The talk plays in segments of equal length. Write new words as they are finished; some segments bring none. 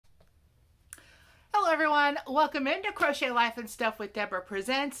everyone, welcome into Crochet Life and Stuff with Debra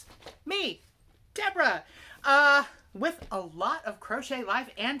presents me, Debra, with a lot of crochet life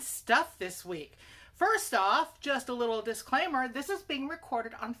and stuff this week. First off, just a little disclaimer, this is being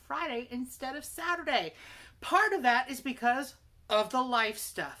recorded on Friday instead of Saturday. Part of that is because of the life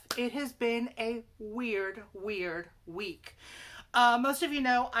stuff. It has been a weird week. Most of you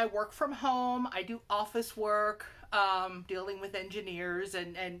know I work from home, I do office work, dealing with engineers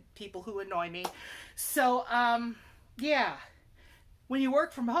and people who annoy me. So, yeah, when you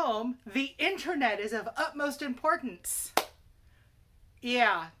work from home, the internet is of utmost importance.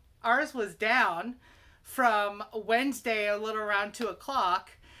 Yeah, ours was down from Wednesday a little around 2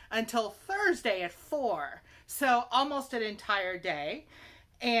 o'clock until Thursday at 4. So almost an entire day.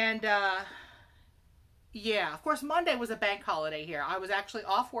 And, yeah, of course, Monday was a bank holiday here. I was actually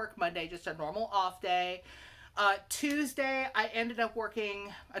off work Monday, just a normal off day. Tuesday, I ended up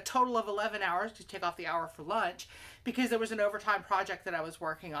working a total of 11 hours to take off the hour for lunch because there was an overtime project that I was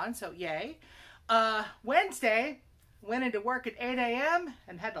working on, so yay. Wednesday, went into work at 8 a.m.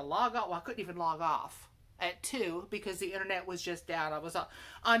 and had to log off. Well, I couldn't even log off at 2 because the internet was just down. I was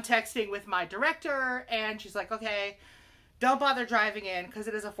on texting with my director, and she's like, okay, don't bother driving in because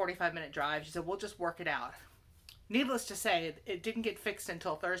it is a 45-minute drive. She said, we'll just work it out. Needless to say, it didn't get fixed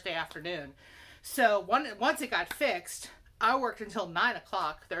until Thursday afternoon. So once it got fixed, I worked until 9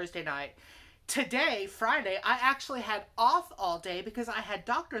 o'clock Thursday night. Today, Friday, I actually had off all day because I had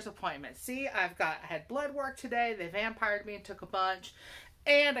doctor's appointments. See, I had blood work today. They vampired me and took a bunch.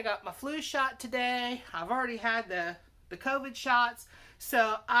 And I got my flu shot today. I've already had the COVID shots.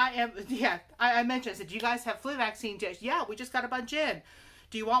 So I am, yeah, I mentioned, I said, do you guys have flu vaccines yet? Yeah, we just got a bunch in.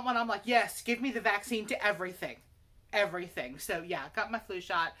 Do you want one? I'm like, yes, give me the vaccine to everything. Everything. So yeah, got my flu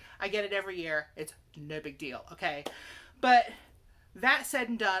shot. I get it every year. It's no big deal. Okay. But that said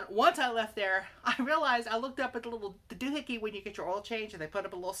and done, once I left there, I realized I looked up at the doohickey when you get your oil change and they put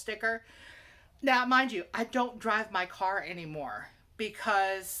up a little sticker. Now, mind you, I don't drive my car anymore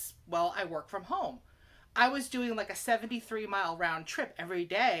because, well, I work from home. I was doing like a 73-mile round trip every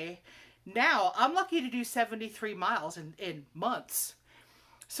day. Now I'm lucky to do 73 miles in months.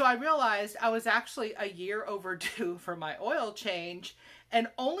 So I realized I was actually a year overdue for my oil change and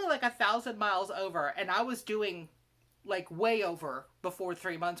only like 1,000 miles over. And I was doing like way over before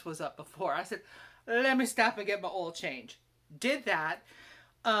 3 months was up before. I said, let me stop and get my oil change. Did that.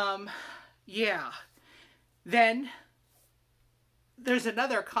 Yeah. Then there's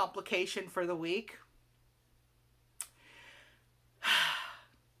another complication for the week.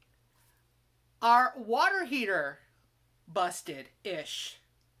 Our water heater busted-ish.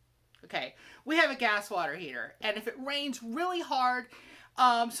 Okay, we have a gas water heater, and if it rains really hard,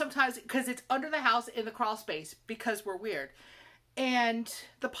 sometimes, because it's under the house in the crawl space, because we're weird, and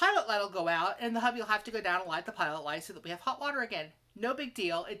the pilot light will go out, and the hubby will have to go down and light the pilot light so that we have hot water again. No big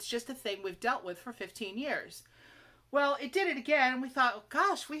deal. It's just a thing we've dealt with for 15 years. Well, it did it again, and we thought, oh,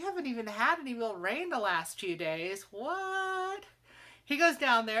 gosh, we haven't even had any real rain the last few days. What? He goes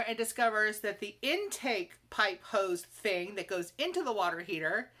down there and discovers that the intake pipe hose thing that goes into the water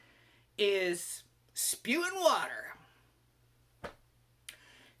heater is spewing water.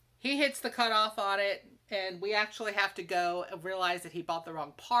 He hits the cutoff on it, and we actually have to go and realize that he bought the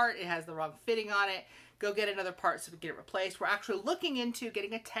wrong part. It has the wrong fitting on it. Go get another part so we can get it replaced. We're actually looking into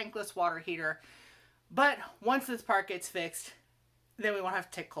getting a tankless water heater, but once this part gets fixed, then we won't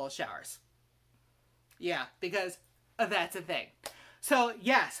have to take cold showers. Yeah, because that's a thing. So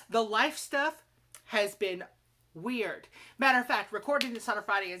yes, the life stuff has been weird. Matter of fact, recording this on a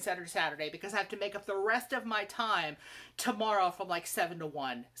Friday and Saturday because I have to make up the rest of my time tomorrow from like 7 to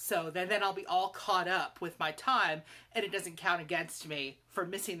 1. So then I'll be all caught up with my time and it doesn't count against me for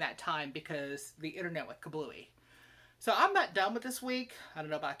missing that time because the internet went kablooey. So I'm not done with this week. I don't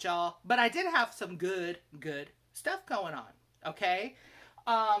know about y'all, but I did have some good stuff going on. Okay.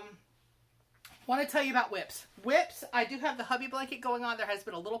 Want to tell you about whips. Whips, I do have the Hubby Blanket going on. There has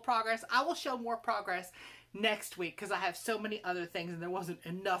been a little progress. I will show more progress next week because I have so many other things and there wasn't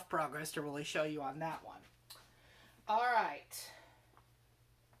enough progress to really show you on that one. All right.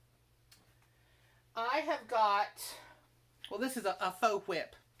 I have got, well, this is a faux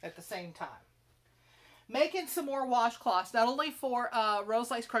whip at the same time. Making some more washcloths, not only for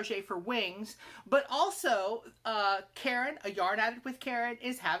RoseLikesCrochet for wings, but also Karen, a Yarn Addict with Karen,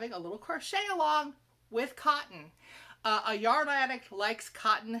 is having a little crochet along with cotton. A Yarn Addict likes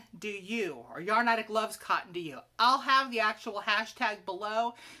cotton, do you? Or Yarn Addict loves cotton, do you? I'll have the actual hashtag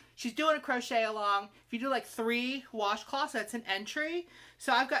below. She's doing a crochet along. If you do like 3 washcloths, that's an entry.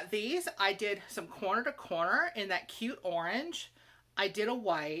 So I've got these. I did some corner to corner in that cute orange. I did a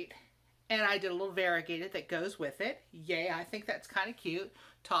white. And I did a little variegated that goes with it. Yay, I think that's kind of cute.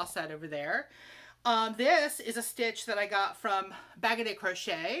 Toss that over there. This is a stitch that I got from WEIRDNESS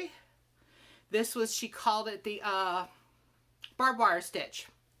Crochet. This was, she called it the barbed wire stitch.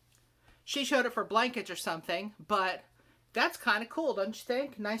 She showed it for blankets or something, but that's kind of cool, don't you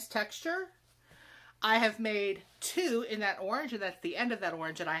think? Nice texture. I have made 2 in that orange, and that's the end of that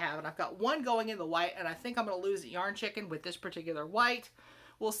orange that I have. And I've got 1 going in the white, and I think I'm going to lose the yarn chicken with this particular white.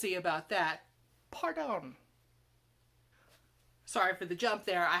 We'll see about that. Pardon. Sorry for the jump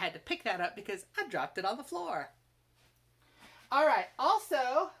there. I had to pick that up because I dropped it on the floor. All right. Also,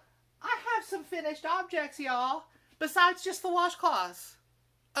 I have some finished objects, y'all, besides just the washcloths.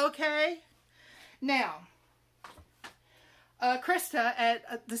 Okay? Now, Krista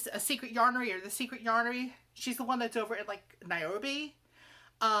at a Secret Yarnery, or the Secret Yarnery, she's the one that's over at like Nairobi.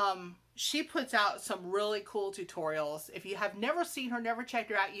 She puts out some really cool tutorials. If you have never seen her, never checked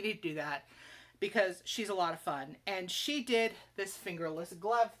her out, you need to do that because she's a lot of fun. And she did this fingerless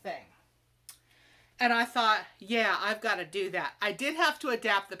glove thing. And I thought, yeah, I've got to do that. I did have to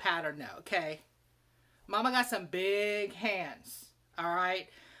adapt the pattern though, okay? Mama got some big hands, all right?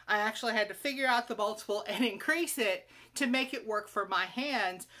 I actually had to figure out the multiple and increase it to make it work for my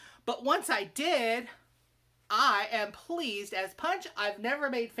hands. But once I did, I am pleased as punch. I've never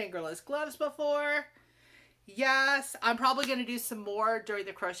made fingerless gloves before. Yes, I'm probably going to do some more during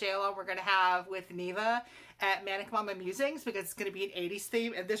the crochet along we're going to have with Neva at Manic Mama Musings, because it's going to be an 80s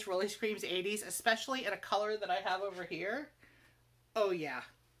theme, and this really screams 80s, especially in a color that I have over here. Oh yeah,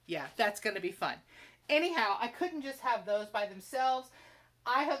 yeah, that's going to be fun. Anyhow, I couldn't just have those by themselves.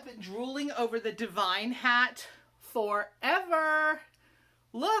 I have been drooling over the Divine hat forever.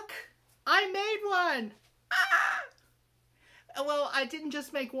 Look, I made one. Ah! Well, I didn't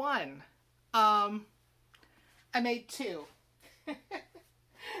just make one. I made 2.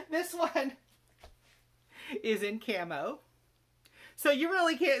 This one is in camo. So you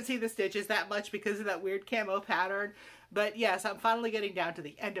really can't see the stitches that much because of that weird camo pattern. But yes, I'm finally getting down to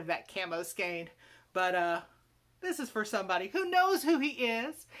the end of that camo skein. But this is for somebody who knows who he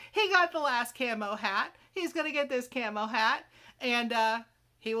is. He got the last camo hat. He's going to get this camo hat. And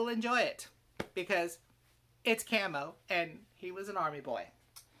he will enjoy it because it's camo and he was an army boy.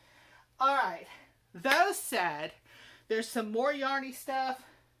 All right. Those said, there's some more yarny stuff.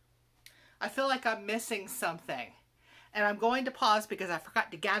 I feel like I'm missing something. And I'm going to pause because I forgot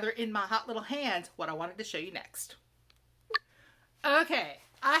to gather in my hot little hands what I wanted to show you next. Okay,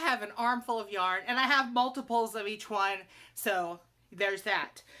 I have an armful of yarn and I have multiples of each one. So there's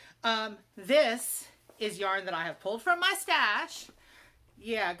that. This is yarn that I have pulled from my stash.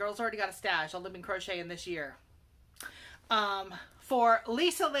 Yeah, girl's already got a stash. I'll live in crocheting this year. For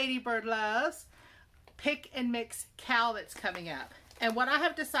Lisa LadybirD Loves Pick and Mix CAL that's coming up. And what I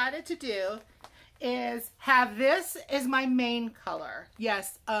have decided to do is have this as my main color.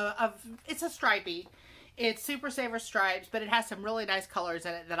 Yes, it's a stripey. It's Super Saver stripes, but it has some really nice colors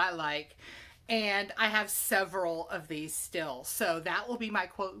in it that I like. And I have several of these still. So that will be my,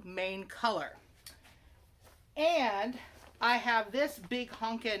 quote, main color. And I have this big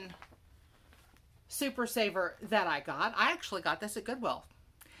honkin' Super Saver that I got. I actually got this at Goodwill.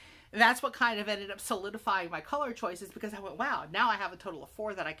 That's what kind of ended up solidifying my color choices, because I went, wow, now I have a total of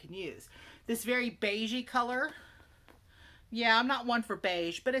 4 that I can use. This very beigey color. Yeah, I'm not one for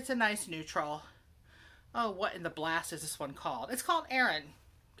beige, but it's a nice neutral. Oh, what in the blast is this one called? It's called Erin.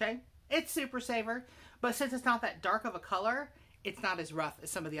 Okay? It's Super Saver, but since it's not that dark of a color, it's not as rough as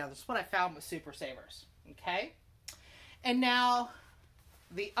some of the others. It's what I found with Super Savers. Okay? And now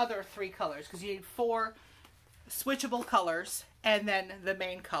the other 3 colors, because you need 4 switchable colors and then the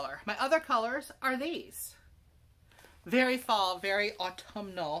main color. My other colors are these. Very fall, very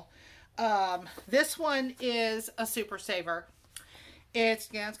autumnal. This one is a Super Saver. It's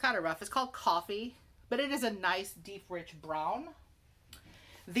kind of rough. It's called Coffee, but it is a nice deep rich brown.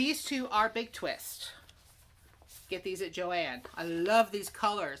 These 2 are Big Twist. Get these at Joann. I love these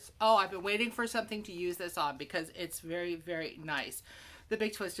colors. Oh, I've been waiting for something to use this on because it's very, very nice. The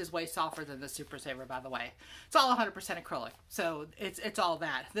Big Twist is way softer than the Super Saver, by the way. It's all 100% acrylic, so it's all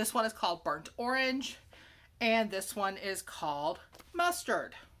that. This one is called Burnt Orange, and this one is called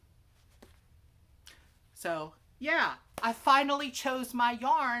Mustard. So, yeah, I finally chose my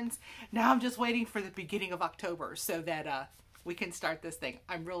yarns. Now I'm just waiting for the beginning of October so that we can start this thing.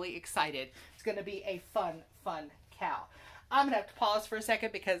 I'm really excited. It's going to be a fun, fun CAL. I'm going to have to pause for a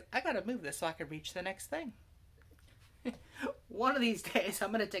second because I got to move this so I can reach the next thing. One of these days,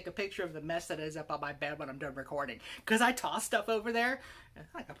 I'm going to take a picture of the mess that is up on my bed when I'm done recording. Because I toss stuff over there, and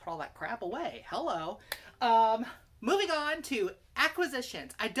I can put all that crap away. Hello. moving on to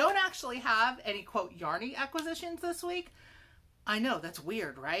acquisitions. I don't actually have any, quote, yarny acquisitions this week. I know, that's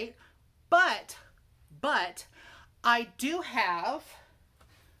weird, right? But I do have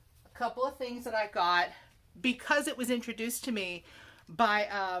a couple of things that I got because it was introduced to me by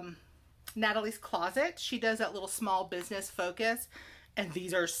Natalie's Closet. She does that little small business focus, and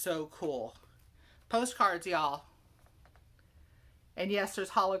these are so cool. Postcards, y'all. And yes,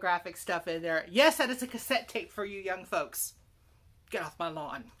 there's holographic stuff in there. Yes, that is a cassette tape for you young folks. Get off my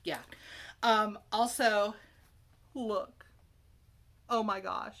lawn. Yeah. Also, look. Oh my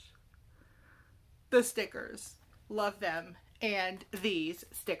gosh. The stickers. Love them. And these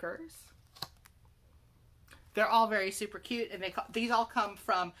stickers. They're all very super cute. And these all come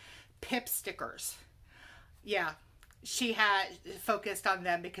from Pip Stickers. Yeah. She had focused on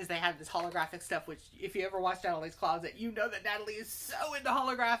them because they had this holographic stuff, which if you ever watched Natalie's Closet, you know that Natalie is so into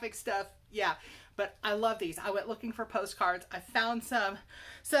holographic stuff. Yeah, but I love these. I went looking for postcards. I found some.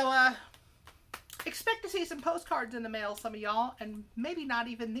 So, expect to see some postcards in the mail, some of y'all, and maybe not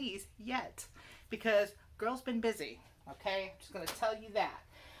even these yet, because girl's been busy, okay? I'm just going to tell you that.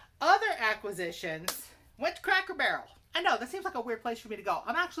 Other acquisitions, went to Cracker Barrel. I know, that seems like a weird place for me to go.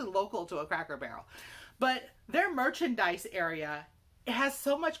 I'm actually local to a Cracker Barrel. But their merchandise area, it has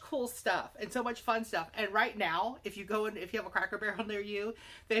so much cool stuff and so much fun stuff. And right now, if you go in, if you have a Cracker Barrel near you,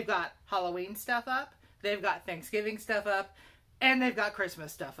 they've got Halloween stuff up, they've got Thanksgiving stuff up, and they've got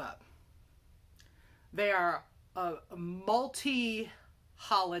Christmas stuff up. They are a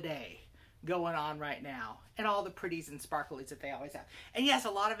multi-holiday going on right now. And all the pretties and sparklies that they always have. And yes, a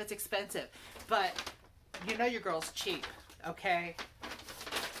lot of it's expensive, but you know your girl's cheap, okay?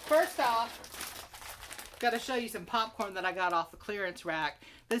 First off, got to show you some popcorn that I got off the clearance rack.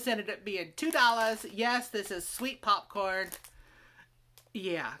 This ended up being $2. Yes, this is sweet popcorn.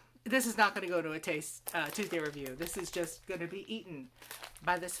 Yeah, this is not going to go to a Tuesday review. This is just going to be eaten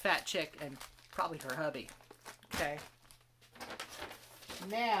by this fat chick and probably her hubby. Okay.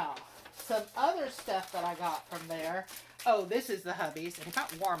 Now, some other stuff that I got from there. Oh, this is the hubby's, and it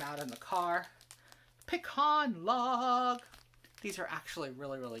got warm out in the car. Pecan log. These are actually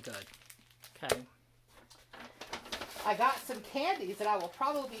really, really good. Okay. I got some candies that I will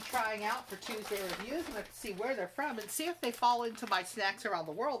probably be trying out for Tuesday reviews. I'm going to see where they're from and see if they fall into my snacks around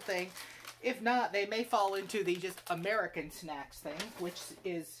the world thing. If not, they may fall into the just American snacks thing, which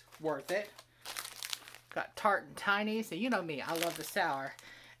is worth it. Got Tart and Tiny. So you know me, I love the sour.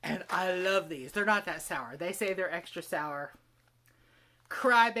 And I love these. They're not that sour. They say they're extra sour.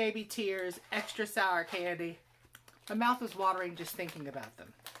 Crybaby tears, extra sour candy. My mouth is watering just thinking about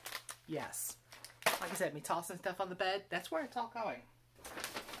them. Yes. Like I said, me tossing stuff on the bed, that's where it's all going.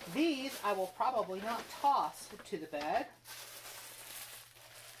 These I will probably not toss to the bed.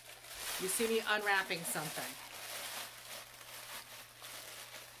 You see me unwrapping something.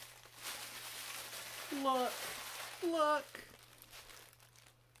 Look, look.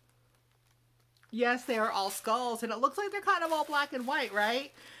 Yes, they are all skulls, and it looks like they're kind of all black and white,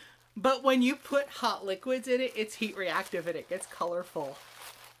 right? But when you put hot liquids in it, it's heat reactive and it gets colorful.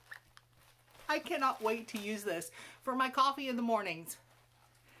 I cannot wait to use this for my coffee in the mornings.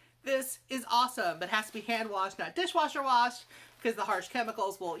 This is awesome, but it has to be hand washed, not dishwasher washed, because the harsh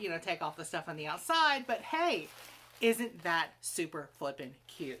chemicals will, you know, take off the stuff on the outside. But hey, isn't that super flippin'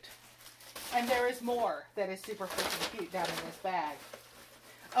 cute? And there is more that is super flippin' cute down in this bag.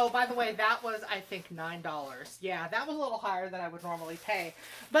 Oh, by the way, that was, I think, $9. Yeah, that was a little higher than I would normally pay.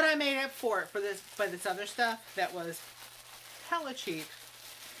 But I made up for it for this, by this other stuff that was hella cheap.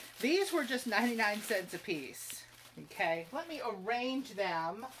 These were just 99 cents a piece. Okay, let me arrange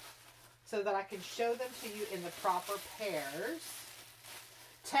them so that I can show them to you in the proper pairs.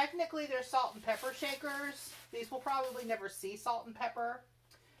 Technically, they're salt and pepper shakers. These will probably never see salt and pepper.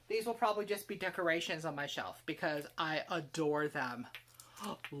 These will probably just be decorations on my shelf because I adore them.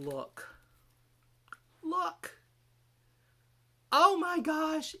 Look. Look. Oh my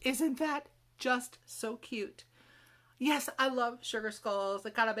gosh, isn't that just so cute? Yes, I love sugar skulls, the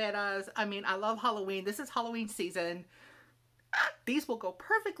calaveras. I mean, I love Halloween. This is Halloween season. These will go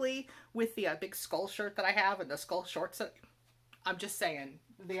perfectly with the big skull shirt that I have and the skull shorts. I'm just saying,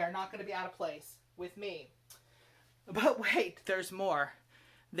 they are not going to be out of place with me. But wait, there's more.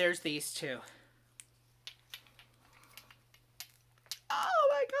 There's these two. Oh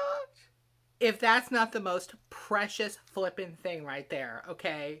my gosh. If that's not the most precious flippin' thing right there,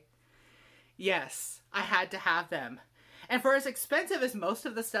 okay? Yes, I had to have them. And for as expensive as most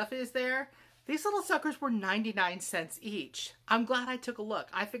of the stuff is there, these little suckers were 99 cents each. I'm glad I took a look.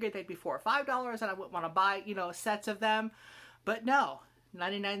 I figured they'd be $4 or $5 and I wouldn't want to buy, you know, sets of them. But no,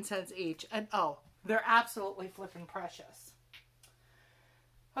 99 cents each. And oh, They're absolutely flippin' precious.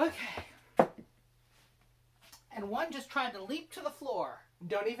 Okay. And one just tried to leap to the floor.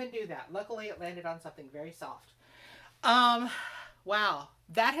 Don't even do that. Luckily, it landed on something very soft. Wow.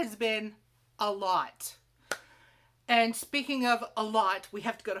 That has been a lot. And speaking of a lot, we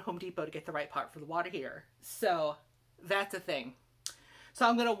have to go to Home Depot to get the right part for the water heater. So that's a thing. So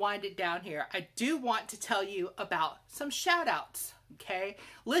I'm going to wind it down here. I do want to tell you about some shout outs. Okay.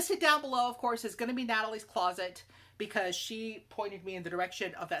 Listed down below, of course, is going to be Natalie's Closet, because she pointed me in the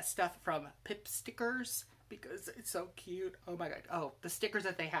direction of that stuff from Pip Stickers, because it's so cute. Oh my God. Oh, the stickers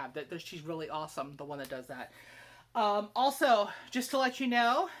that they have, she's really awesome. The one that does that. Also, just to let you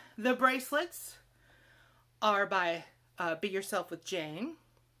know, the bracelets are by Be Yourself with Jane.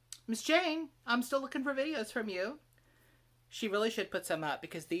 Miss Jane, I'm still looking for videos from you. She really should put some up,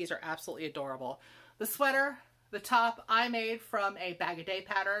 because these are absolutely adorable. The sweater, the top, I made from a Bag a Day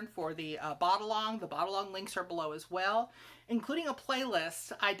pattern for the bot-along. The bot-along links are below as well, including a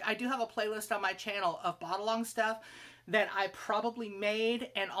playlist. I do have a playlist on my channel of bot-along stuff that I probably made,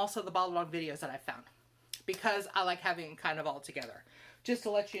 and also the bot-along videos that I found, because I like having kind of all together. Just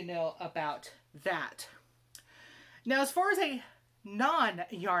to let you know about that. Now, as far as a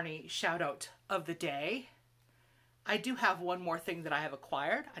non-yarny shout out of the day, I do have one more thing that I have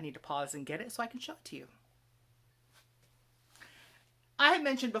acquired. I need to pause and get it so I can show it to you. I have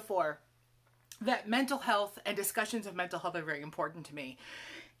mentioned before that mental health and discussions of mental health are very important to me,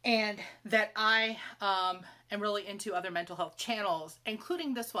 and that I am really into other mental health channels,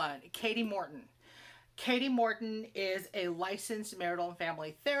 including this one, Katie Morton. Katie Morton is a licensed marital and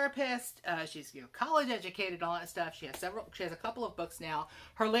family therapist. She's college educated and all that stuff. She has a couple of books now.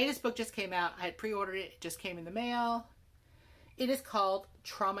 Her latest book just came out. I had pre-ordered it. It just came in the mail. It is called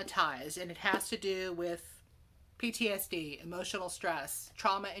Traumatized, and it has to do with PTSD, emotional stress,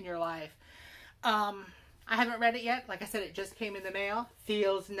 trauma in your life. I haven't read it yet. Like I said, it just came in the mail.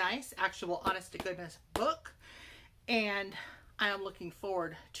 Feels nice. Actual honest to goodness book. And I am looking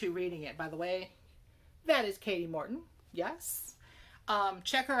forward to reading it. By the way, that is Katie Morton. Yes.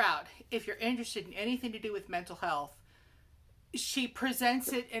 Check her out if you're interested in anything to do with mental health. She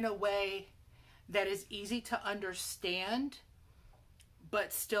presents it in a way that is easy to understand,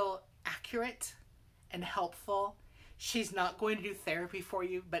 but still accurate and helpful. She's not going to do therapy for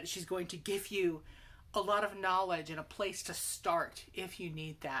you, but she's going to give you a lot of knowledge and a place to start if you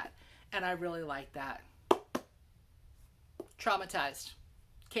need that. And I really like that. Traumatized.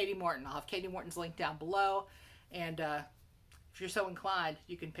 Katie Morton. I'll have Katie Morton's link down below. And if you're so inclined,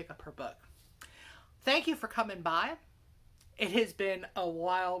 you can pick up her book. Thank you for coming by. It has been a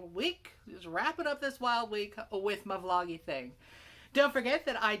wild week. Just wrapping up this wild week with my Vloggy Thing. Don't forget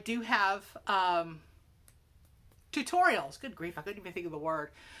that I do have tutorials. Good grief, I couldn't even think of the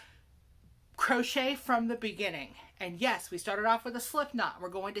word. Crochet from the beginning. And yes, we started off with a slip knot. We're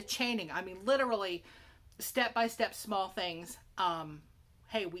going to chaining. I mean, literally step-by-step small things.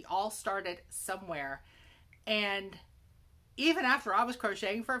 Hey, we all started somewhere. And even after I was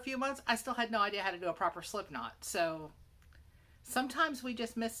crocheting for a few months, I still had no idea how to do a proper slip knot. So sometimes we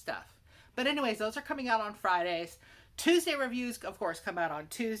just miss stuff. But anyways, those are coming out on Fridays. Tuesday reviews, of course, come out on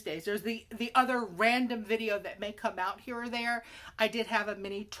Tuesdays. There's the other random video that may come out here or there. I did have a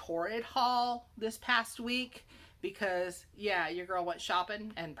mini Torrid haul this past week because, yeah, your girl went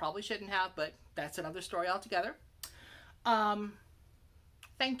shopping and probably shouldn't have, but that's another story altogether.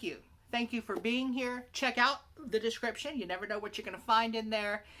 Thank you. Thank you for being here. Check out the description. You never know what you're going to find in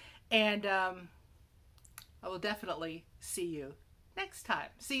there. And I will definitely see you next time.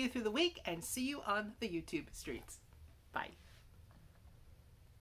 See you through the week and see you on the YouTube streets. Bye.